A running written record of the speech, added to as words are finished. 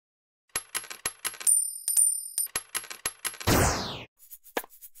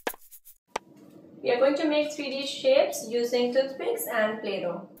We are going to make 3D shapes using toothpicks and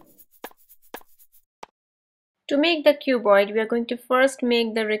Play-Doh. To make the cuboid, we are going to first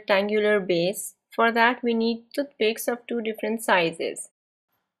make the rectangular base. For that, we need toothpicks of two different sizes.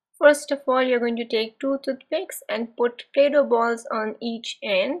 First of all, you're going to take two toothpicks and put Play-Doh balls on each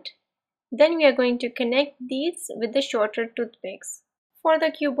end. Then we are going to connect these with the shorter toothpicks. For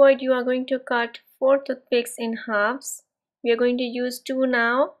the cuboid, you are going to cut 4 toothpicks in halves. We are going to use 2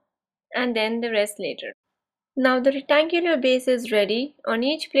 now and then the rest later. Now the rectangular base is ready. On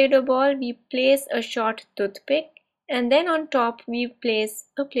each Play-Doh ball, we place a short toothpick and then on top we place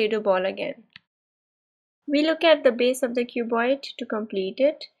a Play-Doh ball again. We look at the base of the cuboid to complete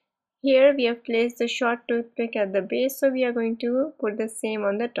it. Here we have placed the short toothpick at the base, so we are going to put the same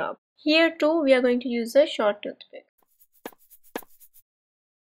on the top. Here too we are going to use a short toothpick.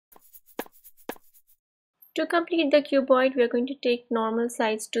 To complete the cuboid, we are going to take normal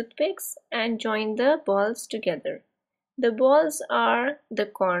size toothpicks and join the balls together. The balls are the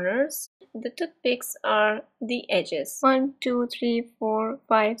corners, the toothpicks are the edges. 1, 2, 3, 4,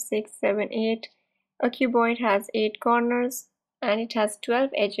 5, 6, 7, 8. A cuboid has 8 corners and it has 12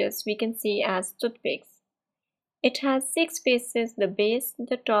 edges we can see as toothpicks. It has 6 faces, the base,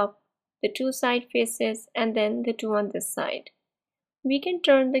 the top, the 2 side faces and then the 2 on this side. We can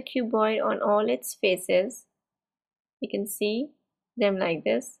turn the cuboid on all its faces. You can see them like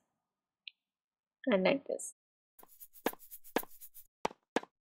this and like this.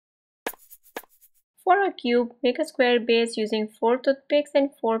 For a cube, make a square base using 4 toothpicks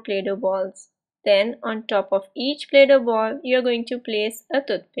and 4 Play-Doh balls. Then on top of each Play-Doh ball, you are going to place a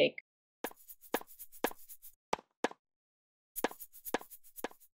toothpick.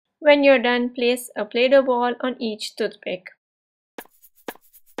 When you're done, place a Play-Doh ball on each toothpick.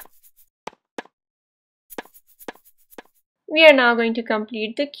 We are now going to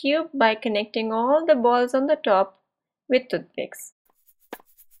complete the cube by connecting all the balls on the top with toothpicks.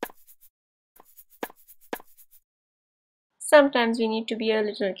 Sometimes we need to be a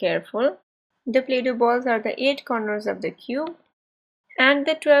little careful. The Play-Doh balls are the 8 corners of the cube and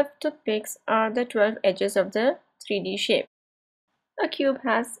the 12 toothpicks are the 12 edges of the 3D shape. A cube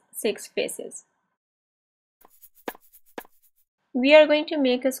has 6 faces. We are going to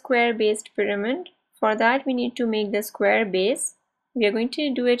make a square-based pyramid. For that, we need to make the square base. We are going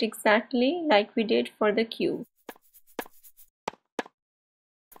to do it exactly like we did for the cube.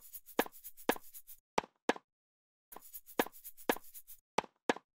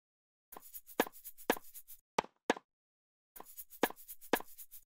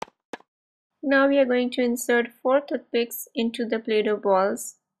 Now we are going to insert 4 toothpicks into the Play-Doh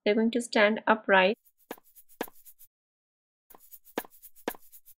balls. They're going to stand upright.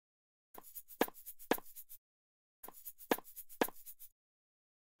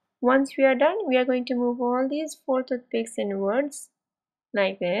 Once we are done, we are going to move all these 4 toothpicks inwards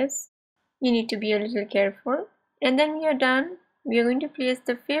like this. You need to be a little careful. And then we are done. We are going to place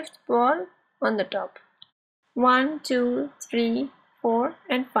the 5th ball on the top. 1, 2, 3, 4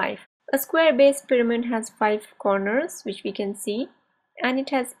 and 5. A square-based pyramid has 5 corners which we can see and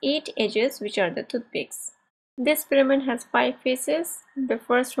it has 8 edges which are the toothpicks. This pyramid has 5 faces. The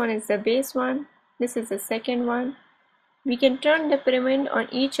first one is the base one. This is the second one. We can turn the pyramid on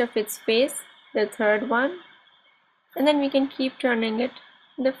each of its face, the third one, and then we can keep turning it,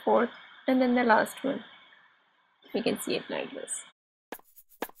 the fourth and then the last one. We can see it like this.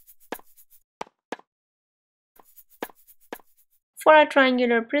 For a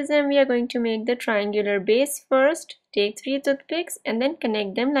triangular prism, we are going to make the triangular base first, take 3 toothpicks and then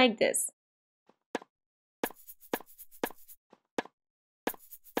connect them like this.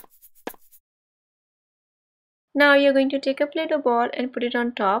 Now you're going to take a Play-Doh ball and put it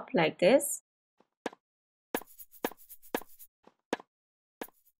on top like this.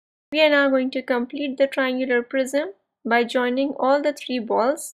 We are now going to complete the triangular prism by joining all the 3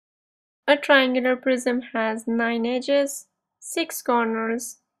 balls. A triangular prism has 9 edges, 6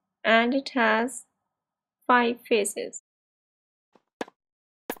 corners and it has 5 faces.